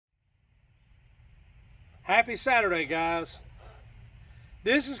Happy Saturday, guys.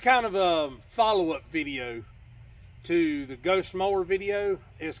 This is kind of a follow-up video to the ghost mower video.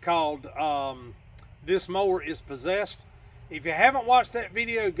 It's called This Mower is Possessed. If you haven't watched that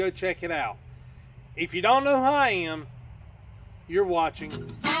video, go check it out. If you don't know who I am, you're watching. So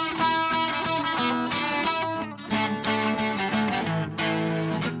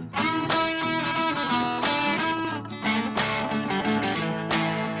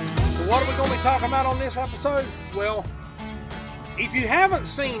what are we going to be talking about on this episode? Well, if you haven't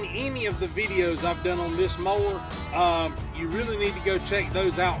seen any of the videos I've done on this mower, you really need to go check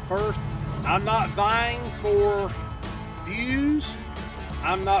those out first. I'm not vying for views.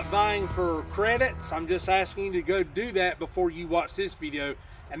 I'm not vying for credits. I'm just asking you to go do that before you watch this video,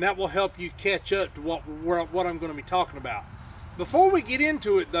 and that will help you catch up to what I'm going to be talking about. Before we get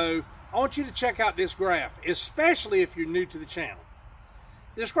into it, though, I want you to check out this graph, especially if you're new to the channel.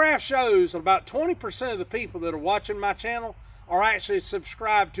 This graph shows that about 20% of the people that are watching my channel are actually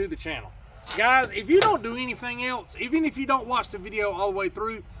subscribed to the channel. Guys, if you don't do anything else, even if you don't watch the video all the way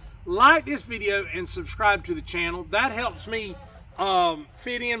through, like this video and subscribe to the channel. That helps me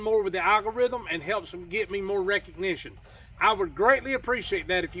fit in more with the algorithm and helps get me more recognition. I would greatly appreciate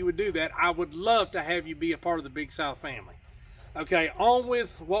that if you would do that. I would love to have you be a part of the Big South family. Okay, on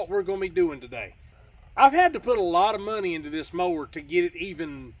with what we're going to be doing today. I've had to put a lot of money into this mower to get it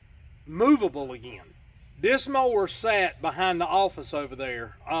even movable again. This mower sat behind the office over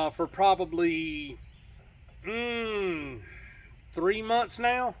there for probably 3 months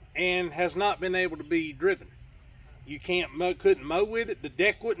now and has not been able to be driven. You couldn't mow with it. The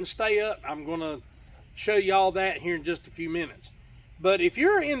deck wouldn't stay up. I'm going to show you all that here in just a few minutes. But if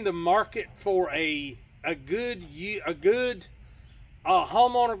you're in the market for a good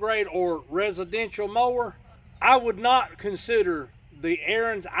homeowner grade or residential mower, I would not consider the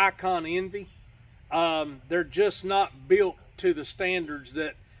Ariens Ikon Envy. They're just not built to the standards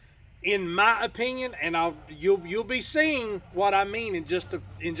that, in my opinion, and you'll be seeing what I mean in just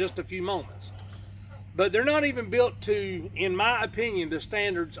a few moments. But they're not even built to, in my opinion, the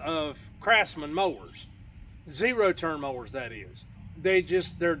standards of Craftsman mowers, zero-turn mowers. That is,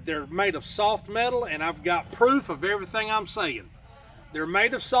 they're made of soft metal, and I've got proof of everything I'm saying. They're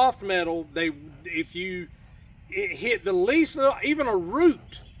made of soft metal. If you hit the least, even a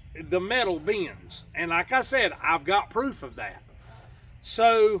root, the metal bends. And like I said, I've got proof of that.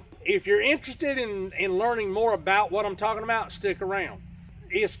 So if you're interested in learning more about what I'm talking about, stick around.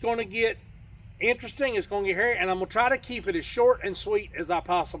 It's going to get interesting. It's going to get hairy, and I'm going to try to keep it as short and sweet as I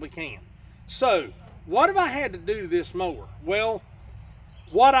possibly can. So what have I had to do to this mower? Well,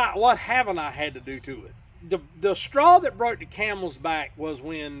 what haven't I had to do to it? The straw that broke the camel's back was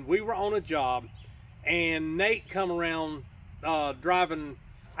when we were on a job and Nate come around driving.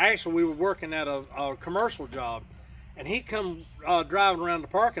 Actually, we were working at a commercial job, and he come driving around the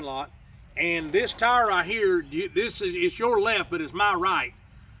parking lot, and this tire right here, it's your left, but it's my right.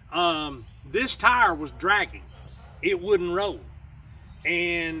 This tire was dragging. It wouldn't roll.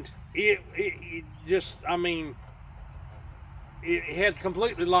 And it just, I mean, it had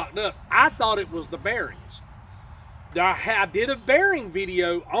completely locked up. I thought it was the bearings. I did a bearing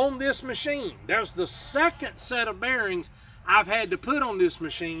video on this machine. There's the second set of bearings I've had to put on this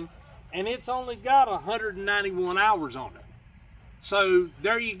machine, and it's only got 191 hours on it. So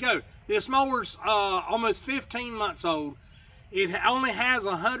there you go. This mower's almost 15 months old. It only has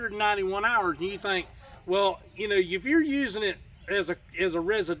 191 hours, and you think, well, you know, if you're using it as a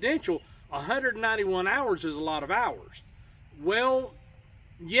residential, 191 hours is a lot of hours. Well,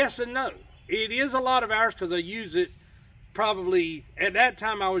 yes and no. It is a lot of hours because I use it probably, at that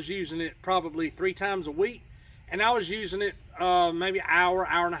time I was using it probably 3 times a week. And I was using it maybe an hour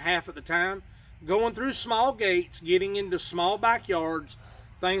and a half at the time, going through small gates, getting into small backyards,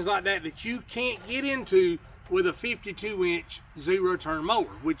 things like that you can't get into with a 52-inch zero-turn mower,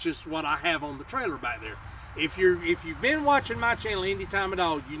 which is what I have on the trailer back there. If you've been watching my channel any time at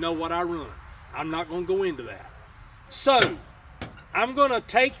all, you know what I run. I'm not going to go into that. So I'm going to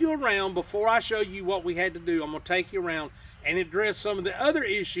take you around before I show you what we had to do. I'm going to take you around and address some of the other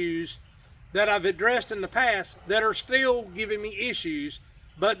issues that I've addressed in the past that are still giving me issues,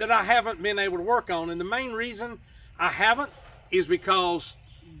 but that I haven't been able to work on. And the main reason I haven't is because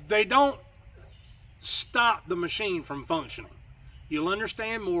they don't stop the machine from functioning. You'll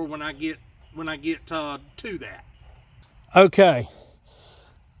understand more when I get to that. Okay.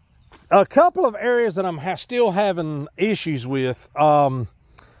 A couple of areas that I'm still having issues with. You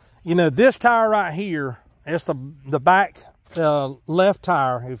know, this tire right here, it's the back left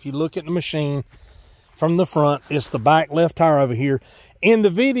tire. If you look at the machine from the front, it's the back left tire over here. In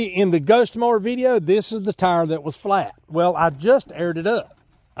the ghost mower video, this is the tire that was flat. Well, I just aired it up.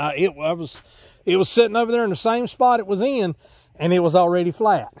 It was sitting over there in the same spot it was in, and it was already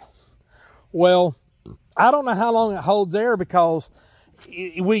flat. Well, I don't know how long it holds air because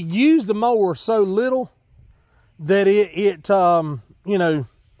we use the mower so little that it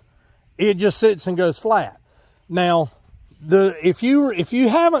just sits and goes flat. Now, if you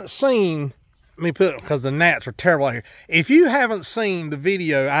haven't seen, let me put it, because the gnats are terrible out here. If you haven't seen the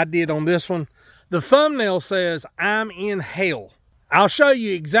video I did on this one, the thumbnail says I'm in hell. I'll show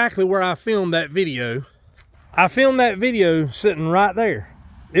you exactly where I filmed that video. I filmed that video sitting right there.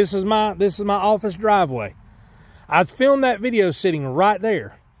 This is my office driveway. I filmed that video sitting right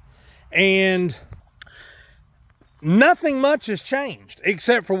there. And nothing much has changed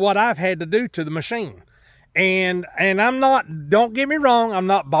except for what I've had to do to the machine. And I'm not, don't get me wrong, I'm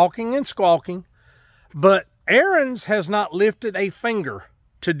not balking and squawking, but Ariens has not lifted a finger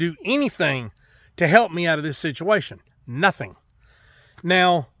to do anything to help me out of this situation. Nothing.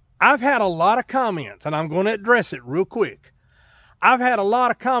 Now, I've had a lot of comments, and I'm going to address it real quick. I've had a lot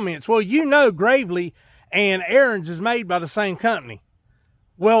of comments. Well, you know, Gravely and Ariens is made by the same company.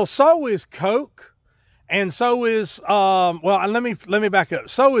 Well, so is Coke, and so is, well, let me back up.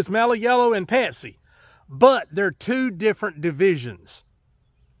 So is Mellow Yellow and Pepsi, but they're two different divisions.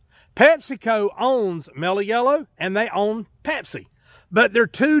 PepsiCo owns Mellow Yellow, and they own Pepsi, but they're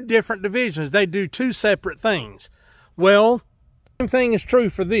two different divisions. They do two separate things. Well, the same thing is true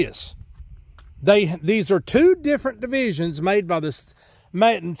for this. These are two different divisions made by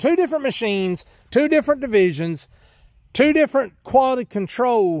two different machines, two different divisions, two different quality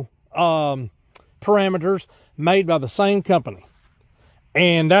control parameters made by the same company.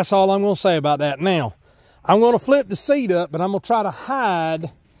 And that's all I'm going to say about that. Now, I'm going to flip the seat up, but I'm going to try to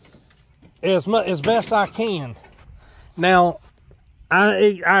hide as best I can. Now,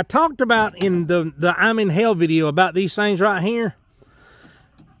 I talked about in the I'm in Hell video about these things right here.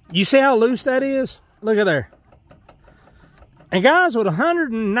 You see how loose that is? Look at there. And guys, with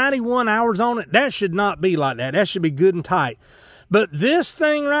 191 hours on it, that should not be like that. That should be good and tight. But this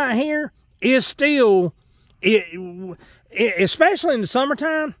thing right here is still, especially in the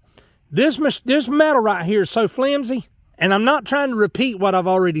summertime, this metal right here is so flimsy, and I'm not trying to repeat what I've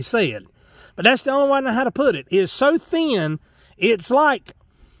already said, but that's the only way I know how to put it. It's so thin, it's like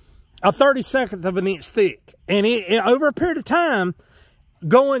a 32nd of an inch thick. And over a period of time,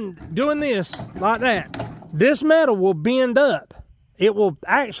 doing this like that, this metal will bend up. It will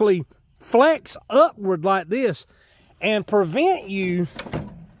actually flex upward like this and prevent you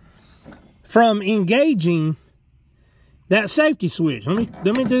from engaging that safety switch.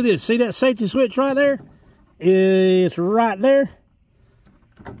 Let me do this. See that safety switch right there? It's right there.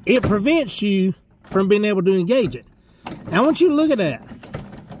 It prevents you from being able to engage it. Now I want you to look at that.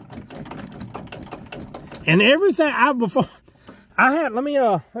 And everything let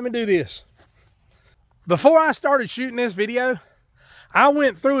me do this. Before I started shooting this video, I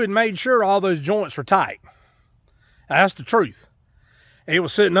went through and made sure all those joints were tight. That's the truth. It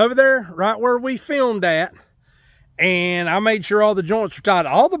was sitting over there right where we filmed at, and I made sure all the joints were tight.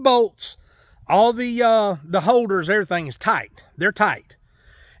 All the bolts, all the holders, everything is tight. They're tight.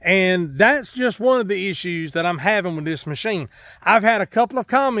 And that's just one of the issues that I'm having with this machine. I've had a couple of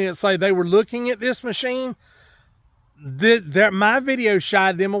comments say they were looking at this machine, that my video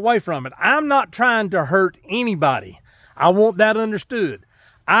shied them away from it. I'm not trying to hurt anybody. I want that understood.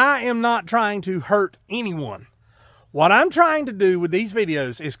 I am not trying to hurt anyone. What I'm trying to do with these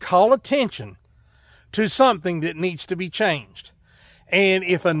videos is call attention to something that needs to be changed. And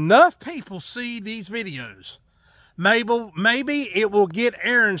if enough people see these videos, maybe it will get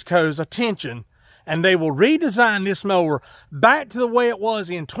Ariens Co's attention, and they will redesign this mower back to the way it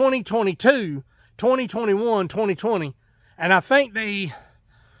was in 2022, 2021, 2020. And I think they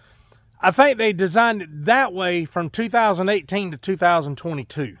designed it that way from 2018 to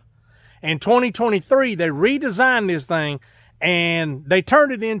 2022. In 2023, they redesigned this thing and they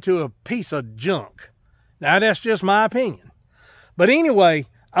turned it into a piece of junk. Now, that's just my opinion. But anyway,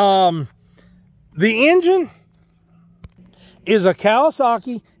 the engine is a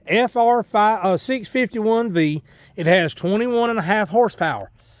Kawasaki FR651V. It has 21.5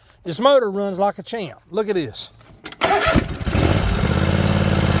 horsepower. This motor runs like a champ. Look at this.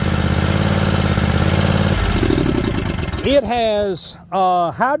 It has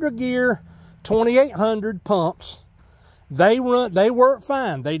Hydro Gear 2800 pumps. They work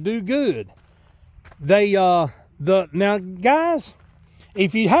fine. They do good. Now guys,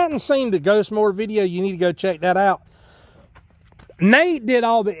 if you hadn't seen the Ghost Mower video, you need to go check that out. Nate did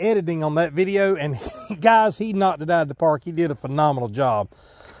all the editing on that video, and guys, he knocked it out of the park. He did a phenomenal job.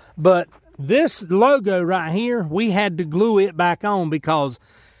 But this logo right here, we had to glue it back on because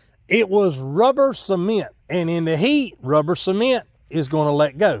it was rubber cement. And in the heat, rubber cement is going to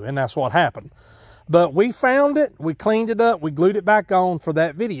let go, and that's what happened. But we found it, we cleaned it up, we glued it back on for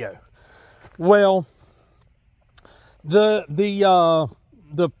that video. Well, the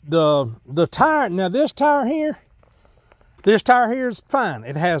tire, now this tire here is fine.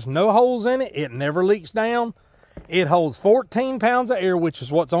 It has no holes in it. It never leaks down. It holds 14 pounds of air, which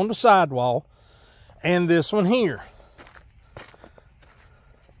is what's on the sidewall. And this one here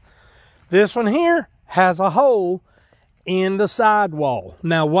has a hole in the sidewall.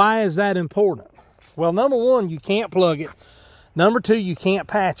 Now, why is that important? Well, number one, you can't plug it. Number two, you can't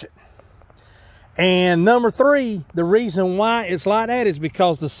patch it. And number three, the reason why it's like that is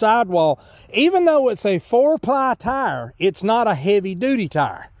because the sidewall, even though it's a 4-ply tire, it's not a heavy-duty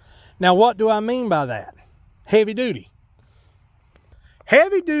tire. Now, what do I mean by that? Heavy-duty.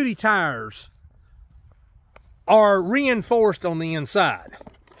 Heavy-duty tires are reinforced on the inside.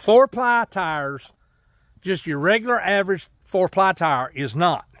 4-ply tires, just your regular average 4-ply tire, is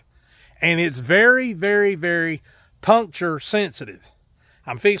not. And it's very, very, very puncture sensitive.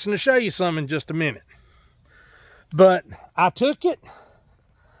 I'm fixing to show you some in just a minute. But I took it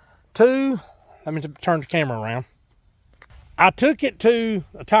to, let me turn the camera around. I took it to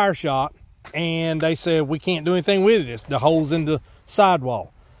a tire shop, and they said, we can't do anything with it. It's the holes in the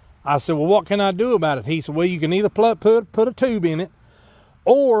sidewall. I said, well, what can I do about it? He said, well, you can either put a tube in it,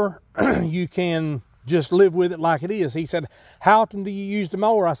 or you can just live with it like it is. He said, how often do you use the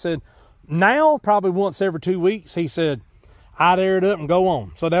mower? I said, now, probably once every 2 weeks. He said, I'd air it up and go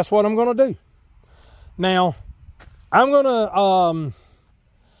on. So that's what I'm going to do. Now, I'm going to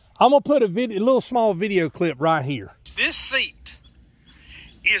put a little small video clip right here. This seat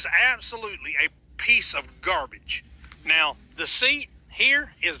is absolutely a piece of garbage. Now, the seat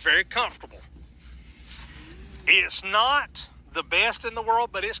here is very comfortable. It's not the best in the world,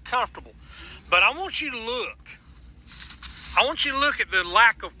 but it's comfortable. But I want you to look. I want you to look at the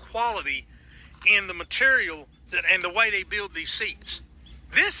lack of quality in the material and the way they build these seats.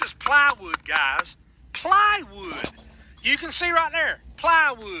 This is plywood, guys. Plywood. You can see right there,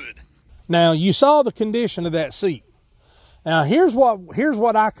 plywood. Now, you saw the condition of that seat. Now, here's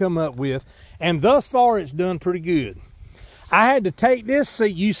what I come up with, and thus far it's done pretty good. I had to take this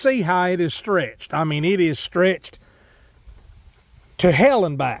seat. You see how it is stretched. I mean, it is stretched to hell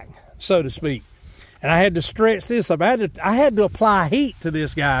and back, so to speak. And I had to stretch this up. I had to apply heat to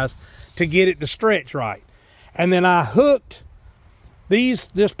this, guys, to get it to stretch right. And then I hooked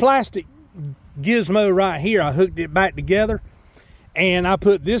this plastic gizmo right here. I hooked it back together, and I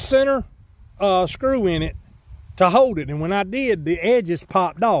put this center screw in it to hold it. And when I did, the edges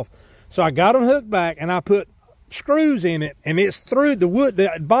popped off. So I got them hooked back, and I put screws in it, and it's through the wood.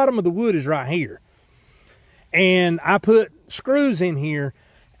 The bottom of the wood is right here. And I put screws in here.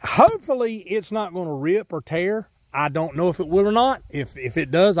 Hopefully it's not going to rip or tear. I don't know if it will or not. If it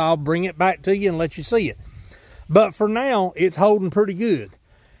does, I'll bring it back to you and let you see it. But for now, it's holding pretty good.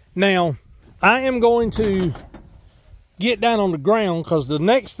 Now, I am going to get down on the ground, because the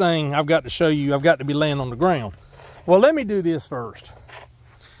next thing I've got to show you, I've got to be laying on the ground. Well, let me do this first.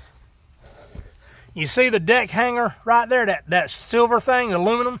 You see the deck hanger right there, that silver thing,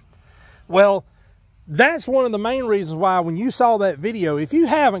 aluminum? Well, that's one of the main reasons why when you saw that video, if you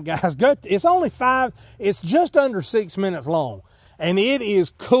haven't, guys, it's just under 6 minutes long. And it is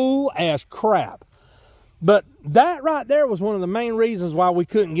cool as crap. But that right there was one of the main reasons why we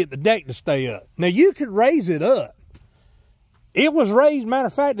couldn't get the deck to stay up. Now, you could raise it up. It was raised, matter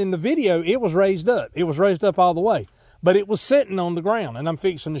of fact, in the video, it was raised up. It was raised up all the way. But it was sitting on the ground, and I'm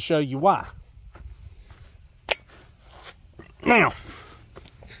fixing to show you why. Now,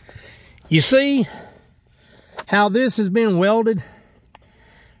 you see how this has been welded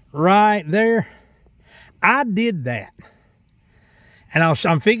right there? I did that. And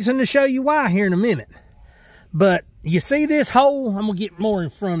I'm fixing to show you why here in a minute. But you see this hole? I'm going to get more in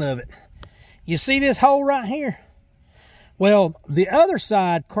front of it. You see this hole right here? Well, the other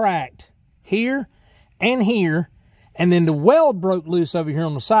side cracked here and here, and then the weld broke loose over here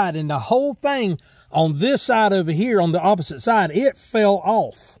on the side, and the whole thing on this side over here, on the opposite side, it fell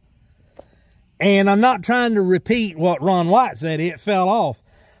off. And I'm not trying to repeat what Ron White said, it fell off.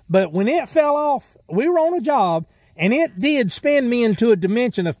 But when it fell off, we were on a job, and it did spin me into a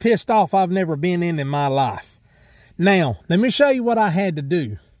dimension of pissed off I've never been in my life. Now, let me show you what I had to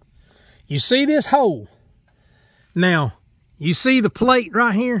do. You see this hole? Now, you see the plate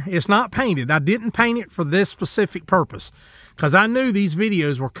right here? It's not painted. I didn't paint it for this specific purpose. because I knew these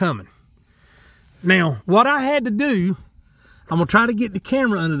videos were coming. Now, what I had to do, I'm going to try to get the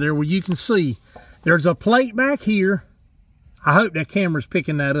camera under there where you can see. There's a plate back here. I hope that camera's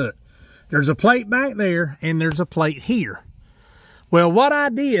picking that up. There's a plate back there, and there's a plate here. Well, what I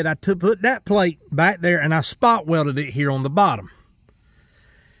did, I put that plate back there, and I spot welded it here on the bottom.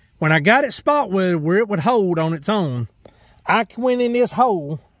 When I got it spot welded where it would hold on its own, I went in this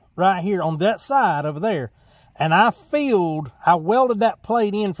hole right here on that side over there, and I welded that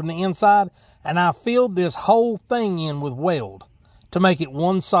plate in from the inside, and I filled this whole thing in with weld to make it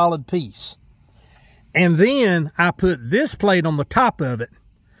one solid piece. And then I put this plate on the top of it.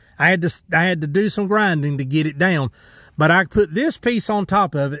 I had to do some grinding to get it down, but I put this piece on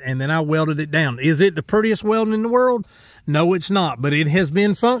top of it, and then I welded it down. Is it the prettiest welding in the world? No, it's not, but it has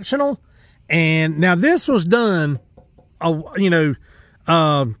been functional. And now this was done,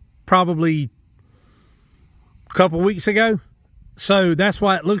 probably a couple weeks ago. So that's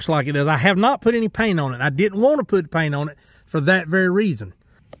why it looks like it is. I have not put any paint on it. I didn't want to put paint on it for that very reason.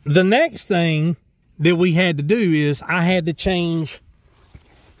 The next thing that we had to do is I had to change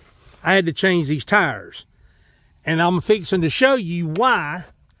these tires. And I'm fixing to show you why.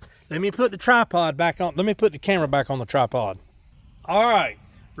 Let me put the tripod back on. Let me put the camera back on the tripod. All right.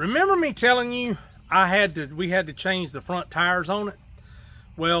 Remember me telling you we had to change the front tires on it?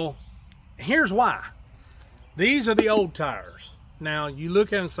 Well, here's why. These are the old tires. Now, you look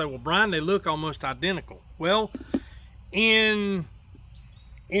at them and say, well, Brian, they look almost identical. Well, in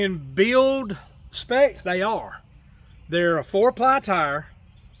build specs, they are. They're a 4-ply tire.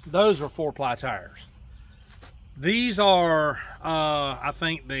 Those are 4-ply tires. These are, I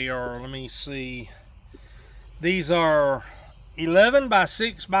think they are, let me see. These are 11 by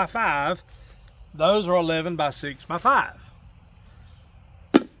 6 by 5. Those are 11 by 6 by 5.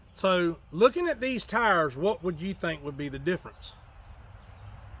 So, looking at these tires, what would you think would be the difference?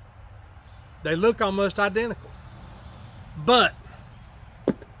 They look almost identical. But,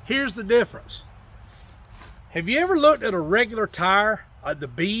 here's the difference. Have you ever looked at a regular tire, the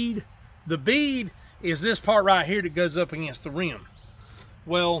bead? The bead is this part right here that goes up against the rim.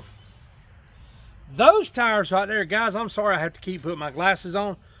 Well, those tires right there, guys, I'm sorry I have to keep putting my glasses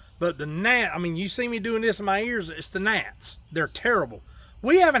on, but the gnat, I mean, you see me doing this in my ears, it's the gnats. They're terrible.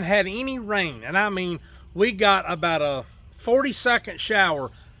 We haven't had any rain, and I mean, we got about a 40-second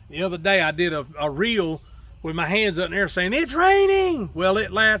shower. The other day I did a reel with my hands up in the air saying, it's raining! Well,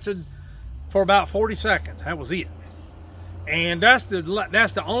 it lasted for about 40 seconds. That was it. And that's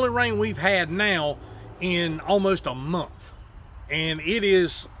the only rain we've had now in almost a month. And it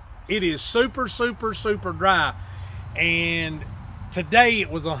is super, super, super dry. And today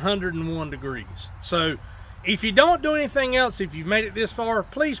it was 101 degrees. So if you don't do anything else, if you've made it this far,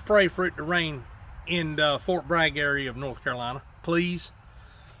 please pray for it to rain in the Fort Bragg area of North Carolina, please.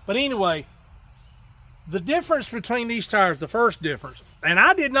 But anyway, the difference between these tires, the first difference, and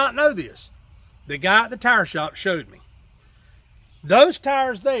I did not know this. The guy at the tire shop showed me. Those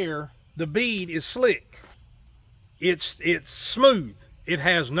tires there, the bead is slick. It's smooth. It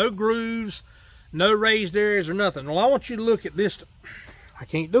has no grooves, no raised areas or nothing. Well, I want you to look at this. I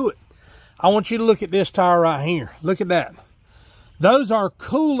can't do it. I want you to look at this tire right here. Look at that. Those are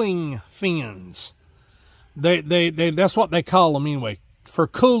cooling fins. That's what they call them anyway, for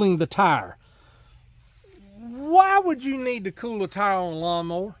cooling the tire. Why would you need to cool a tire on a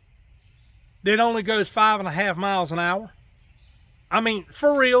lawnmower that only goes 5.5 miles an hour? I mean,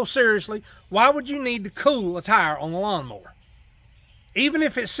 for real, seriously, why would you need to cool a tire on a lawnmower? Even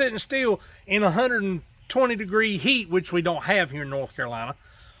if it's sitting still in 120 degree heat, which we don't have here in North Carolina,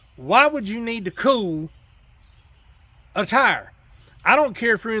 why would you need to cool a tire? I don't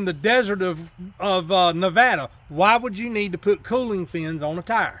care if you're in the desert of Nevada. Why would you need to put cooling fins on a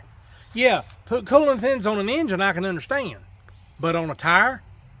tire? Yeah, put cooling fins on an engine, I can understand. But on a tire,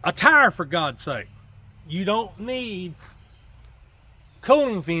 for God's sake, you don't need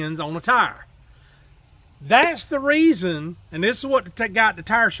cooling fins on a tire. That's the reason, and this is what the guy at the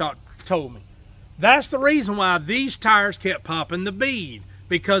tire shop told me. That's the reason why these tires kept popping the bead,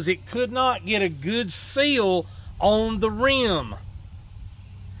 because it could not get a good seal on the rim.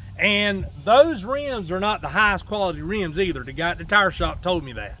 And those rims are not the highest quality rims either. The guy at the tire shop told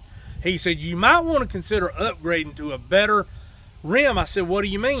me that. He said, you might want to consider upgrading to a better rim. I said, what do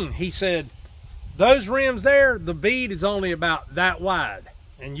you mean? He said, those rims there, the bead is only about that wide.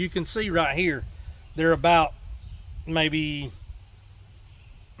 And you can see right here, they're about maybe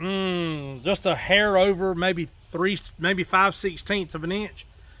just a hair over, maybe 5/16 of an inch.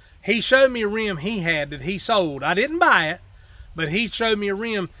 He showed me a rim he had that he sold. I didn't buy it, but he showed me a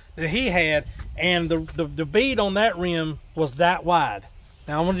rim that he had, and the bead on that rim was that wide.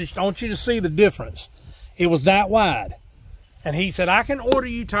 Now I want you to see the difference. It was that wide. And he said, I can order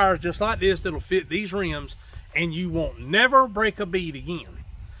you tires just like this that'll fit these rims, and you won't never break a bead again.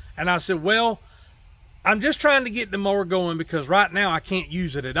 And I said, well, I'm just trying to get the mower going because right now I can't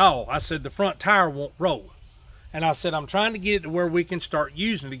use it at all. I said, the front tire won't roll. And I said, I'm trying to get it to where we can start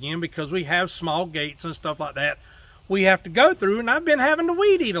using it again because we have small gates and stuff like that we have to go through, and I've been having to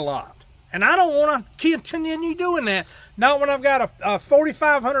weed eat a lot. And I don't want to continue doing that. Not when I've got a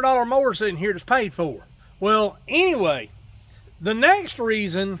 $4,500 mower sitting here that's paid for. Well, anyway, the next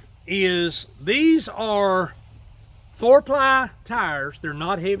reason is these are 4-ply tires. They're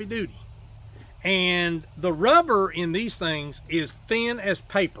not heavy duty. And the rubber in these things is thin as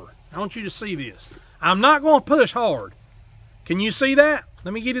paper. I want you to see this. I'm not going to push hard. Can you see that?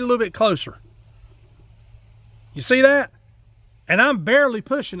 Let me get it a little bit closer. You see that? And I'm barely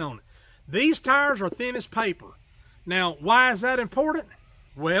pushing on it. These tires are thin as paper. Now, why is that important?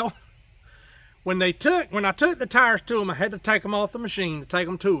 Well, when I took the tires to them, I had to take them off the machine to take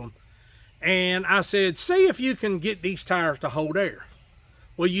them to them. And I said, see if you can get these tires to hold air.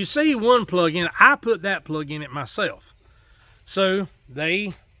 Well, you see one plug in it. I put that plug in it myself. So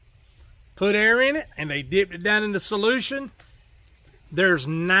they put air in it and they dipped it down into solution. There's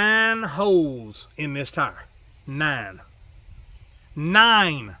 9 holes in this tire. 9.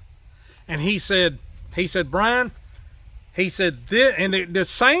 And he said, Brian, he said, the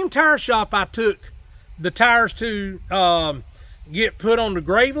same tire shop I took the tires to get put on the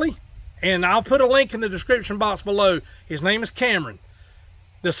Gravely, and I'll put a link in the description box below. His name is Cameron.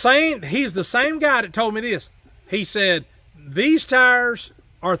 He's the same guy that told me this. He said, these tires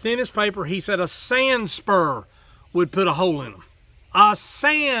are thin as paper. He said a sand spur would put a hole in them. A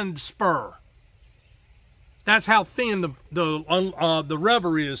sand spur. That's how thin the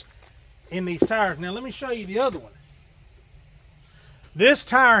rubber is in these tires. Now let me show you the other one. This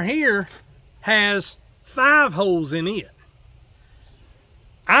tire here has 5 holes in it.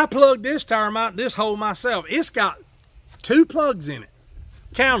 I plugged this this hole myself. It's got 2 plugs in it.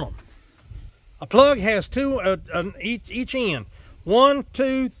 Count them. A plug has 2 each end. 1,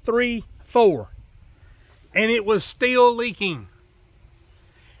 2, 3, 4. And it was still leaking.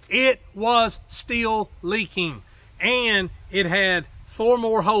 It was still leaking. And it had 4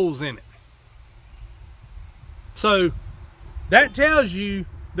 more holes in it. So that tells you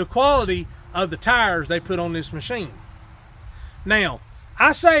the quality of the tires they put on this machine. Now,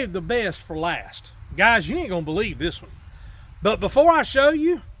 I saved the best for last. Guys, you ain't gonna believe this one. But before I show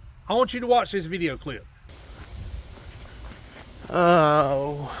you, I want you to watch this video clip.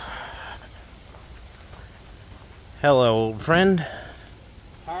 Oh. Hello, old friend.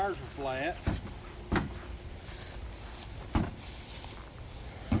 Tires are flat.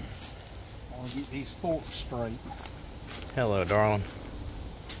 I want to get these forks straight. Hello, darling.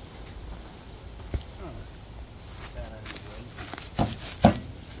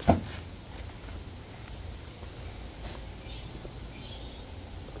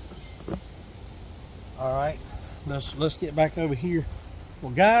 All right, let's get back over here.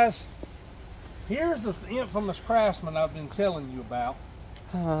 Well, guys, here's the infamous Craftsman I've been telling you about.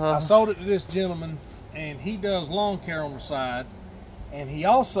 I sold it to this gentleman, and he does lawn care on the side, and he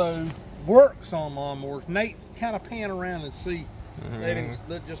also works on lawnmowers. Nate, kind of pan around and see.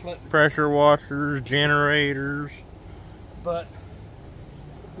 Just let pressure washers, generators. But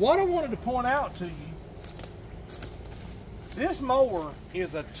what I wanted to point out to you, this mower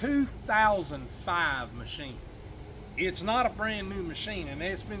is a 2005 machine. It's not a brand new machine, and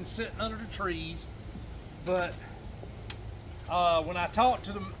it's been sitting under the trees. But when I talked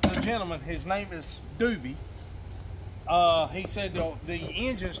to the gentleman, his name is Doobie, he said the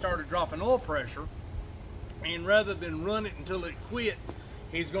engine started dropping oil pressure, and rather than run it until it quit,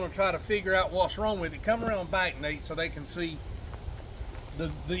 he's going to try to figure out what's wrong with it. Come around back, Nate, so they can see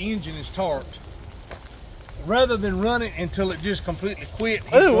the engine is tarped. Rather than run it until it just completely quit.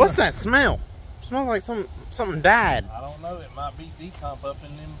 Ooh, what's that smell? It smells like something died. I don't know. It might be decomp up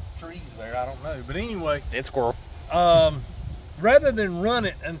in them trees there. I don't know. But anyway, dead squirrel. Rather than run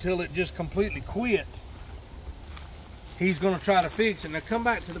it until it just completely quit, he's going to try to fix it. Now come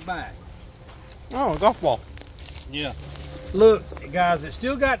back to the back. Oh, a golf ball. Yeah. Look, guys, it's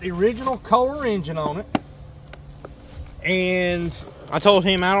still got the original Kohler engine on it. And I told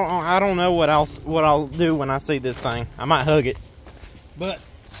him I don't know what I'll do when I see this thing. I might hug it. But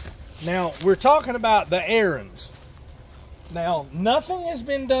now we're talking about the Ariens. Now nothing has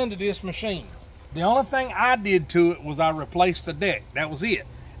been done to this machine. The only thing I did to it was I replaced the deck. That was it,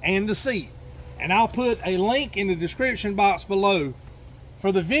 and the seat. And I'll put a link in the description box below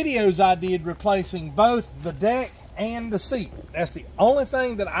for the videos I did replacing both the deck and the seat. That's the only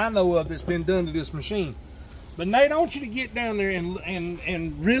thing that I know of that's been done to this machine. But Nate, I want you to get down there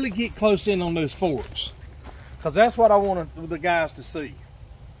and really get close in on those forks, because that's what I want the guys to see.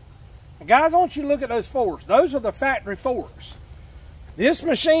 And guys, I want you to look at those forks. Those are the factory forks. This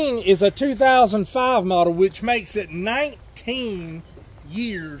machine is a 2005 model, which makes it 19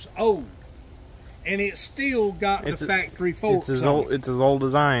 years old. And it's still got the factory forks. It's as old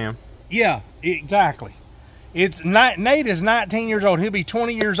as I am. Yeah, exactly. Nate is 19 years old. He'll be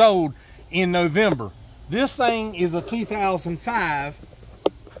 20 years old in November. This thing is a 2005,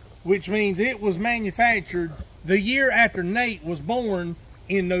 which means it was manufactured the year after Nate was born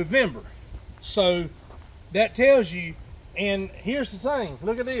in November. So that tells you, and here's the thing,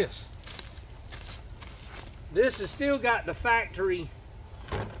 look at this. This has still got the factory,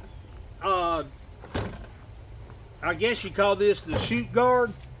 I guess you call this the chute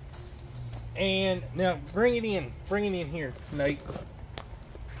guard. And now bring it in here, Nate.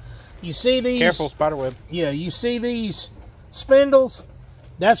 You see these? Careful, spiderweb. Yeah, you see these spindles?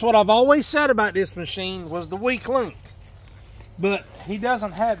 That's what I've always said about this machine, was the weak link. But he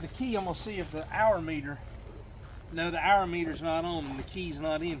doesn't have the key. I'm gonna see if the hour meter. No, the hour meter's not on and the key's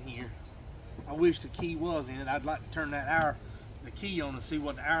not in here. I wish the key was in it. I'd like to turn the key on and see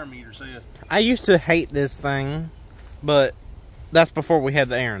what the hour meter says. I used to hate this thing, but that's before we had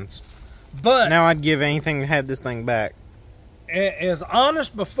the Ariens. But now I'd give anything to have this thing back. As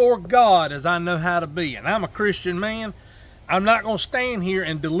honest before God as I know how to be, and I'm a Christian man, I'm not going to stand here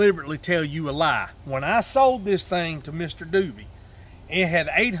and deliberately tell you a lie. When I sold this thing to Mr. Doobie, it had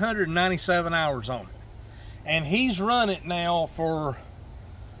 897 hours on it. And he's run it now for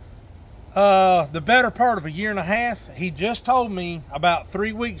the better part of a year and a half. He just told me about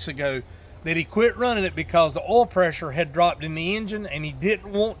 3 weeks ago that he quit running it because the oil pressure had dropped in the engine, and he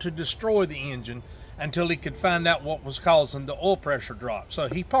didn't want to destroy the engine until he could find out what was causing the oil pressure drop. So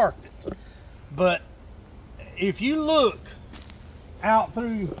he parked it. But if you look out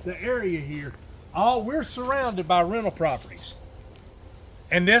through the area here, we're surrounded by rental properties.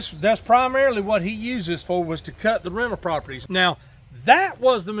 And that's primarily what he uses for, was to cut the rental properties. Now, that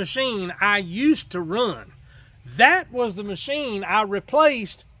was the machine I used to run. That was the machine I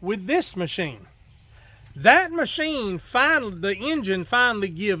replaced with this machine. That machine, the engine finally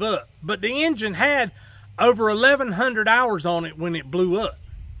gave up. But the engine had over 1,100 hours on it when it blew up.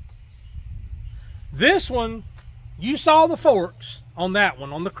 This one, you saw the forks on that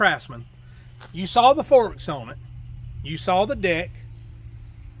one, on the Craftsman. You saw the forks on it. You saw the deck.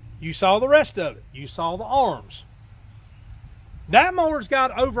 You saw the rest of it. You saw the arms. That mower's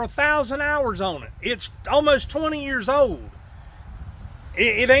got over 1,000 hours on it. It's almost 20 years old.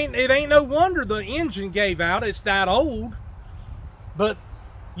 It ain't no wonder the engine gave out. It's that old. But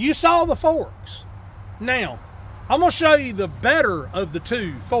you saw the forks. Now, I'm going to show you the better of the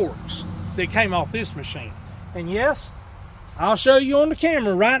two forks that came off this machine. And yes, I'll show you on the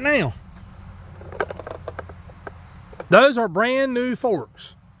camera right now. Those are brand new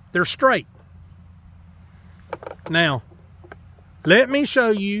forks. They're straight. Now, let me show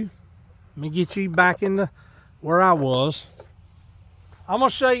you. Let me get you back into where I was. I'm going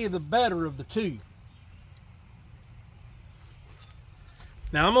to show you the better of the two.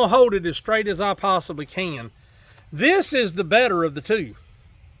 Now, I'm going to hold it as straight as I possibly can. This is the better of the two.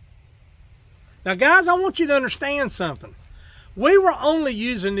 Now, guys, I want you to understand something. We were only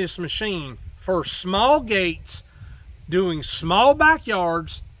using this machine for small gates, doing small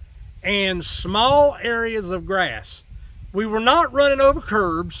backyards, and small areas of grass. We were not running over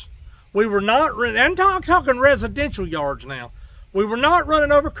curbs. We were not running, I'm talking residential yards now. We were not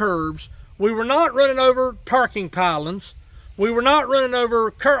running over curbs. We were not running over parking pylons. We were not running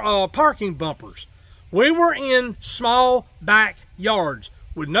over parking bumpers. We were in small backyards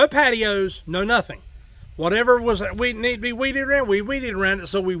with no patios, no nothing. Whatever was we need to be weeded around, we weeded around it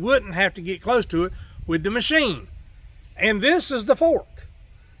so we wouldn't have to get close to it with the machine. And this is the fork.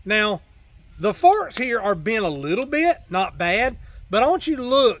 Now, the forks here are bent a little bit, not bad, but I want you to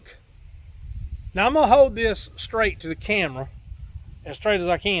look. Now, I'm going to hold this straight to the camera, as straight as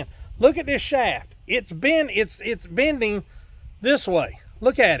I can. Look at this shaft. It's bending this way.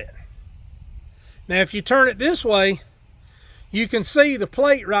 Look at it. Now, if you turn it this way, you can see the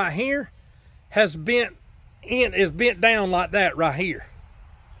plate right here is bent down like that right here.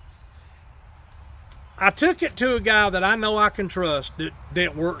 I took it to a guy that I know I can trust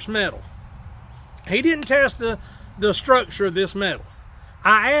that works metal. He didn't test the structure of this metal.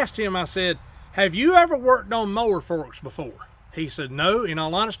 I asked him, I said, have you ever worked on mower forks before? He said, no, in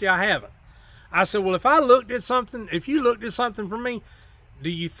all honesty, I haven't. I said, well, if you looked at something for me, do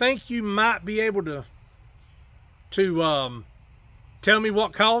you think you might be able to tell me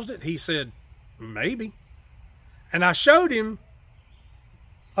what caused it? He said, maybe. And I showed him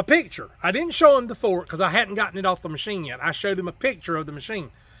a picture. I didn't show him the fork because I hadn't gotten it off the machine yet. I showed him a picture of the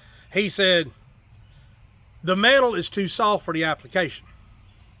machine. He said, the metal is too soft for the application.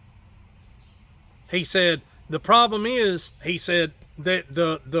 He said, the problem is, he said, that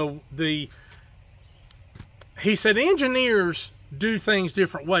he said engineers do things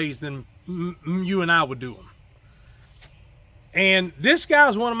different ways than you and I would do them. And this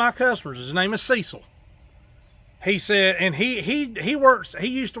guy's one of my customers. His name is Stihl. He said, and he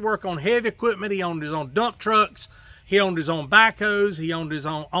used to work on heavy equipment. He owned his own dump trucks. He owned his own backhoes. He owned his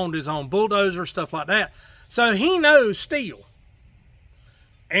own bulldozer, stuff like that. So he knows steel.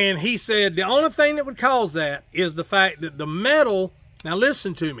 And he said the only thing that would cause that is the fact that the metal, now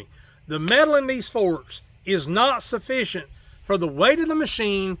listen to me, the metal in these forks is not sufficient for the weight of the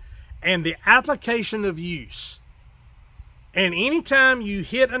machine and the application of use. And anytime you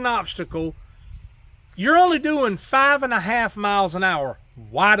hit an obstacle, you're only doing 5.5 miles an hour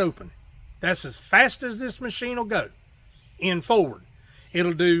wide open. That's as fast as this machine will go in forward.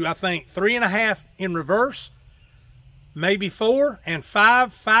 It'll do, I think, 3.5 in reverse, maybe 4, and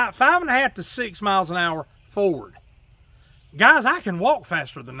 5.5 to 6 miles an hour forward. Guys, I can walk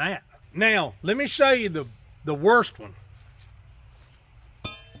faster than that. Now, let me show you the worst one.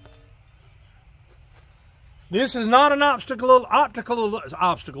 This is not an optical,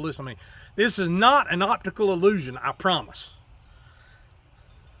 listen to me. This is not an optical illusion, I promise.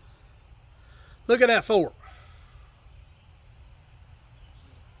 Look at that fork.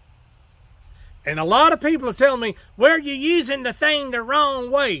 And a lot of people are telling me, well, you're using the thing the wrong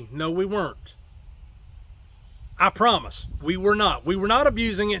way. No, we weren't. I promise, we were not. We were not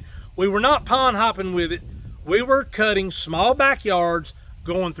abusing it. We were not pond hopping with it. We were cutting small backyards,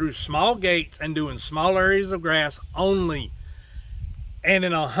 going through small gates and doing small areas of grass only. And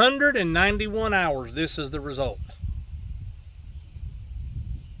in 191 hours, this is the result.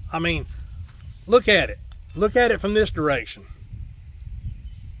 I mean, look at it. Look at it from this direction.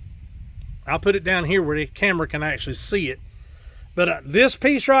 I'll put it down here where the camera can actually see it. But this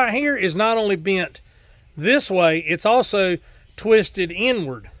piece right here is not only bent this way, it's also twisted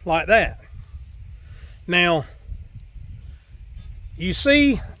inward like that. Now, you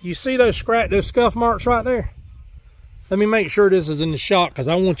see those scuff marks right there? Let me make sure this is in the shot because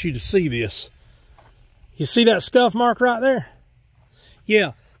I want you to see this. You see that scuff mark right there?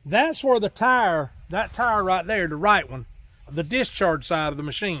 Yeah, that's where that tire right there, the right one, the discharge side of the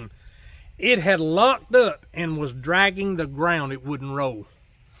machine, it had locked up and was dragging the ground. It wouldn't roll.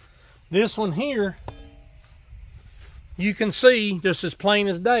 This one here, you can see just as plain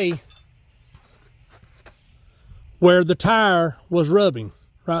as day where the tire was rubbing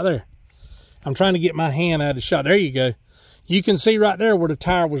right there. I'm trying to get my hand out of the shot. There you go. You can see right there where the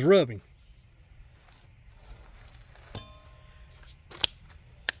tire was rubbing.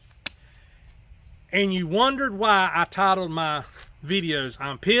 And you wondered why I titled my videos,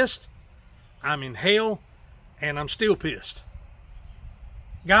 I'm pissed, I'm in hell, and I'm still pissed.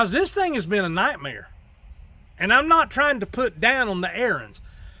 Guys, this thing has been a nightmare. And I'm not trying to put down on the Ariens.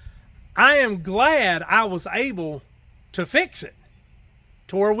 I am glad I was able to fix it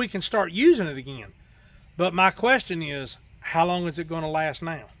to where we can start using it again. But my question is, how long is it going to last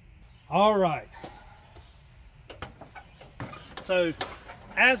now? All right. So,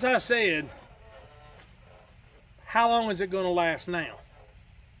 as I said, how long is it going to last now?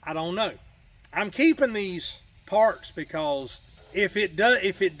 I don't know. I'm keeping these parts because if it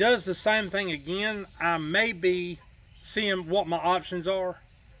does the same thing again, I may be seeing what my options are.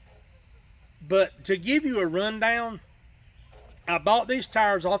 But to give you a rundown, I bought these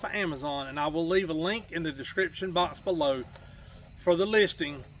tires off of Amazon, and I will leave a link in the description box below for the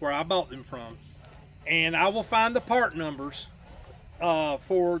listing where I bought them from. And I will find the part numbers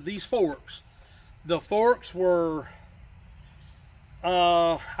for these forks. The forks were,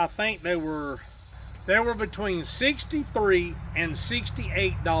 I think they were between $63 and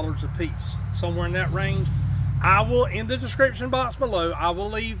 $68 a piece, somewhere in that range. I will, in the description box below, I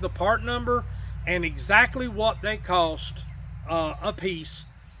will leave the part number and exactly what they cost a piece.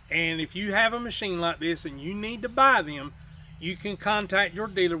 And if you have a machine like this and you need to buy them, you can contact your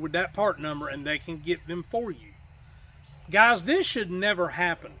dealer with that part number and they can get them for you. Guys, this should never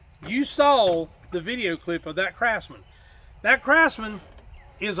happen. You saw the video clip of that Craftsman. That Craftsman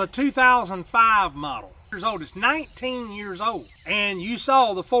is a 2005 model. It's 19 years old. And you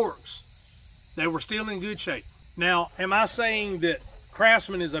saw the forks. They were still in good shape. Now, am I saying that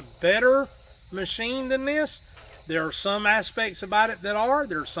Craftsman is a better machine than this? There are some aspects about it that are.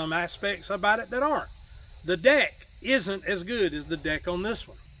 There are some aspects about it that aren't. The deck isn't as good as the deck on this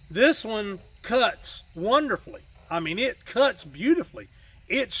one. This one cuts wonderfully. I mean, it cuts beautifully.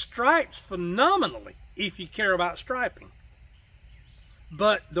 It stripes phenomenally if you care about striping.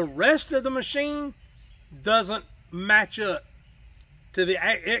 But the rest of the machine doesn't match up to the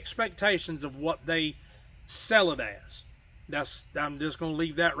expectations of what they sell it as. I'm just going to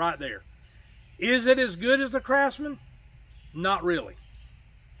leave that right there. Is it as good as the Craftsman? Not really.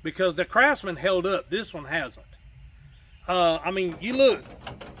 Because the Craftsman held up. This one hasn't. I mean, you look.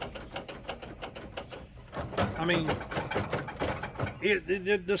 I mean,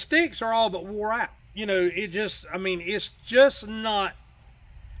 the sticks are all but wore out. You know, it just, I mean, it's just not,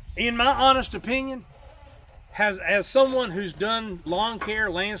 in my honest opinion, as someone who's done lawn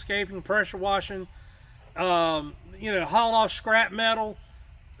care, landscaping, pressure washing, you know, haul off scrap metal,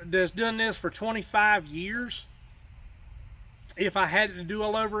 that's done this for 25 years, if I had to do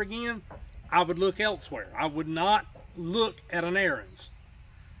all over again, I would look elsewhere. I would not look at an Ariens.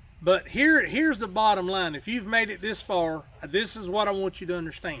 But here's the bottom line. If you've made it this far, this is what I want you to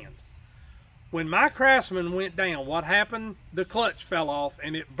understand. When my Craftsman went down, what happened? The clutch fell off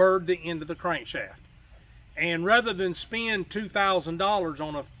and it burred the end of the crankshaft. And rather than spend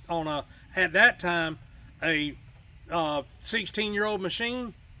 $2,000 on a at that time a 16-year-old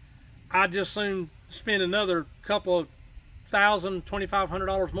machine, I just soon spend another couple of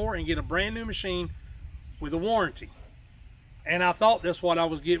 $2,500 more and get a brand new machine with a warranty. And I thought that's what I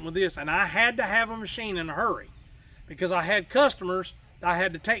was getting with this. And I had to have a machine in a hurry because I had customers I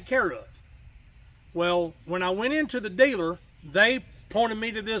had to take care of. Well, when I went into the dealer, they pointed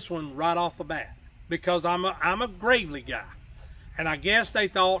me to this one right off the bat because I'm a Gravely guy. And I guess they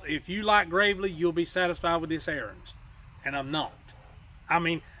thought if you like Gravely, you'll be satisfied with this Ariens. And I'm not. I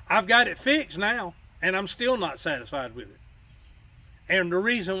mean, I've got it fixed now and I'm still not satisfied with it. And the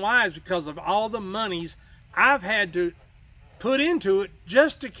reason why is because of all the monies I've had to put into it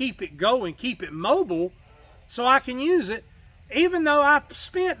just to keep it going, keep it mobile, so I can use it, even though I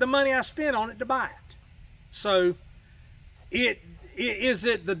spent the money I spent on it to buy it. So, is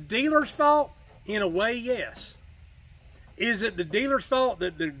it the dealer's fault? In a way, yes. Is it the dealer's fault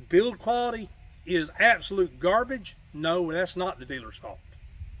that the build quality is absolute garbage? No, that's not the dealer's fault.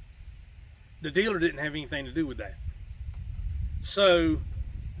 The dealer didn't have anything to do with that. So,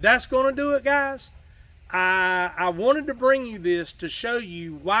 that's going to do it, guys. I wanted to bring you this to show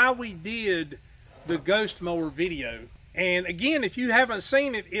you why we did the ghost mower video. And again, if you haven't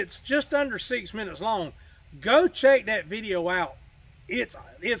seen it, it's just under 6 minutes long. Go check that video out. It's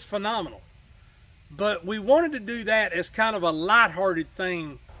phenomenal. But we wanted to do that as kind of a lighthearted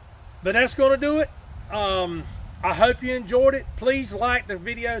thing. But that's going to do it. I hope you enjoyed it. Please like the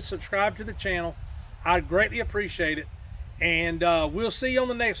video, subscribe to the channel. I'd greatly appreciate it. And we'll see you on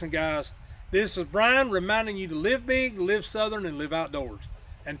the next one, guys. This is Brian reminding you to live big, live southern, and live outdoors.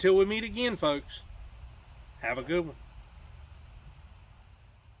 Until we meet again, folks, have a good one.